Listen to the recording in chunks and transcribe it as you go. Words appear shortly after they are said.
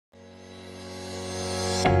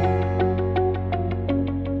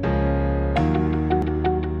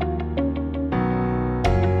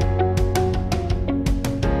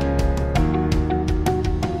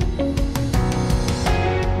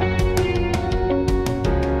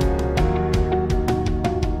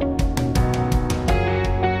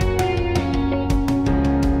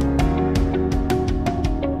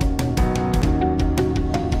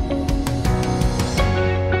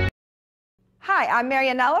I'm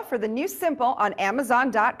Marianella for the new Simple on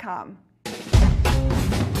Amazon.com.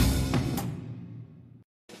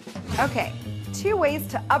 Okay, 2 ways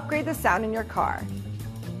to upgrade the sound in your car.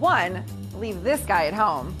 1, leave this guy at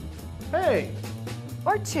home. Hey!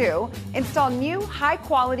 Or 2, install new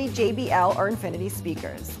high-quality JBL or Infinity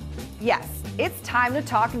speakers. Yes, it's time to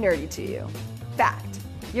talk nerdy to you. Fact,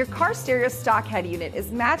 your car stereo stock head unit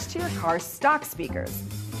is matched to your car's stock speakers,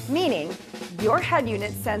 meaning your head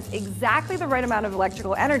unit sends exactly the right amount of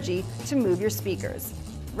electrical energy to move your speakers.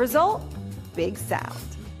 Result, big sound.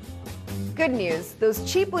 Good news,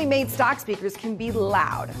 those cheaply made stock speakers can be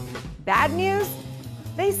loud. Bad news,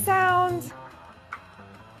 they sound,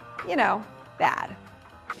 bad.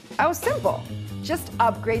 Oh, simple. Just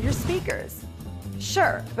upgrade your speakers.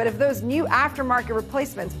 Sure, but if those new aftermarket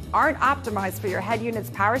replacements aren't optimized for your head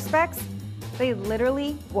unit's power specs, they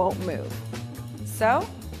literally won't move. So,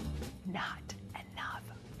 not enough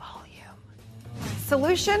volume.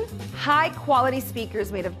 Solution? High-quality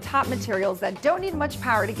speakers made of top materials that don't need much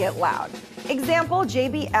power to get loud. Example,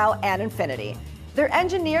 JBL and Infinity. They're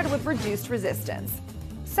engineered with reduced resistance.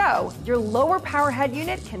 So, your lower power head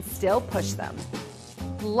unit can still push them.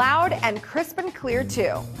 Loud and crisp and clear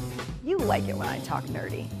too. You like it when I talk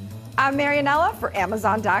nerdy. I'm Marianella for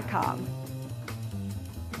Amazon.com.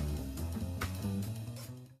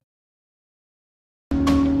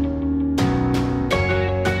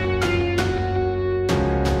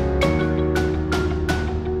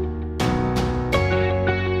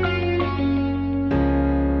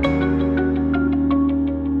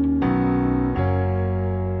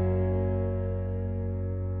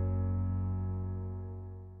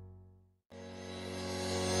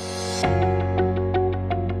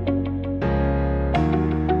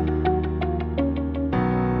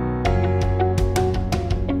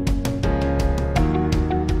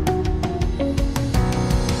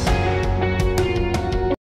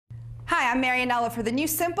 I'm Marianella for the new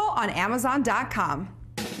Simple on Amazon.com.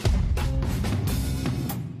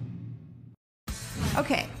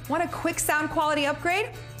 Okay, want a quick sound quality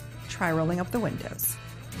upgrade? Try rolling up the windows.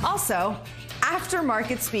 Also,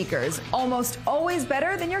 aftermarket speakers, almost always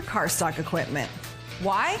better than your car stock equipment.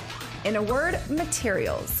 Why? In a word,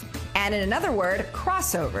 materials. And in another word,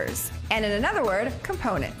 crossovers. And in another word,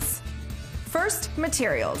 components. First,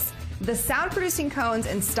 materials. The sound-producing cones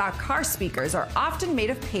in stock car speakers are often made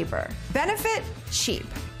of paper. Benefit? Cheap.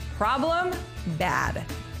 Problem? Bad.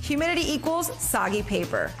 Humidity equals soggy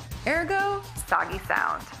paper. Ergo, soggy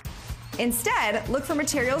sound. Instead, look for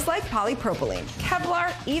materials like polypropylene,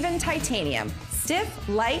 Kevlar, even titanium. Stiff,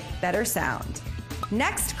 light, better sound.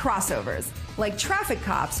 Next, crossovers. Like traffic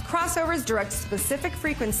cops, crossovers direct specific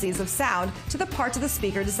frequencies of sound to the parts of the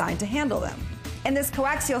speaker designed to handle them. In this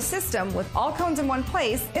coaxial system, with all cones in one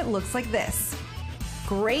place, it looks like this.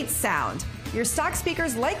 Great sound. Your stock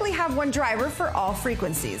speakers likely have one driver for all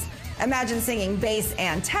frequencies. Imagine singing bass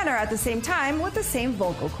and tenor at the same time with the same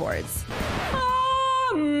vocal cords.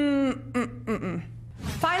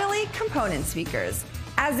 Finally, component speakers.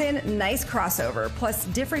 As in nice crossover, plus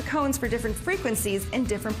different cones for different frequencies in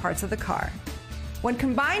different parts of the car. When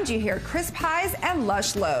combined, you hear crisp highs and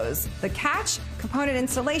lush lows. The catch? Component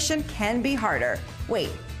installation can be harder.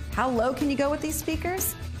 Wait, how low can you go with these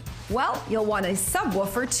speakers? Well, you'll want a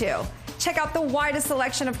subwoofer too. Check out the widest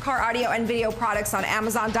selection of car audio and video products on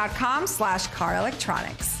Amazon.com/car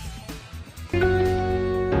electronics.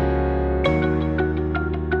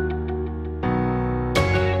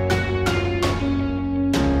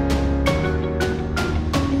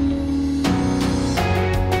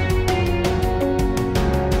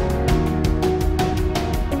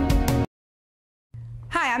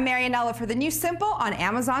 I'm Marianella for the new Simple on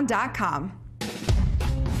Amazon.com.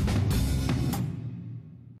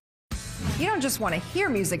 You don't just want to hear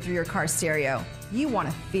music through your car stereo, you want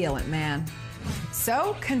to feel it, man.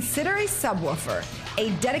 So consider a subwoofer, a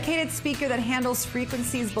dedicated speaker that handles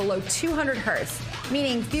frequencies below 200 Hertz,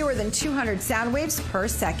 meaning fewer than 200 sound waves per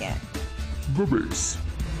second. The bass.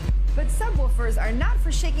 But subwoofers are not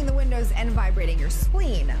for shaking the windows and vibrating your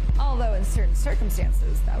spleen, although in certain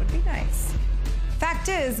circumstances that would be nice. Fact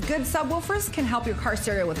is, good subwoofers can help your car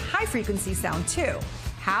stereo with high-frequency sound too.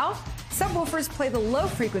 How? Subwoofers play the low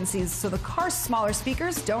frequencies so the car's smaller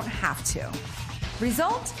speakers don't have to.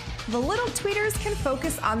 Result? The little tweeters can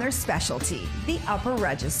focus on their specialty, the upper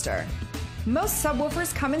register. Most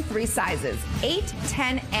subwoofers come in 3 sizes, 8,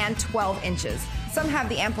 10, and 12 inches. Some have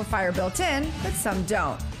the amplifier built in, but some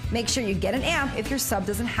don't. Make sure you get an amp if your sub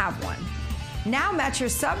doesn't have one. Now match your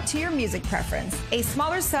sub to your music preference. A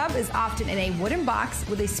smaller sub is often in a wooden box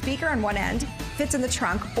with a speaker on one end, fits in the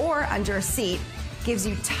trunk or under a seat, gives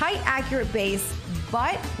you tight, accurate bass,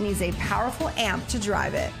 but needs a powerful amp to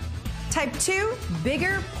drive it. Type 2,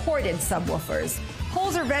 bigger, ported subwoofers.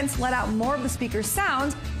 Holes or vents let out more of the speaker's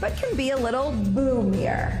sounds, but can be a little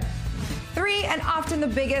boomier. 3, and often the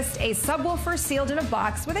biggest, a subwoofer sealed in a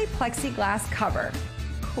box with a plexiglass cover.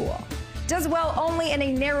 Cool. Does well only in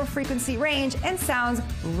a narrow frequency range and sounds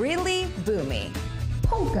really boomy.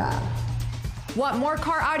 Polka. Want more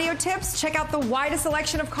car audio tips? Check out the widest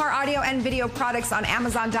selection of car audio and video products on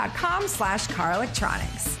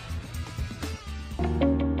Amazon.com/carelectronics.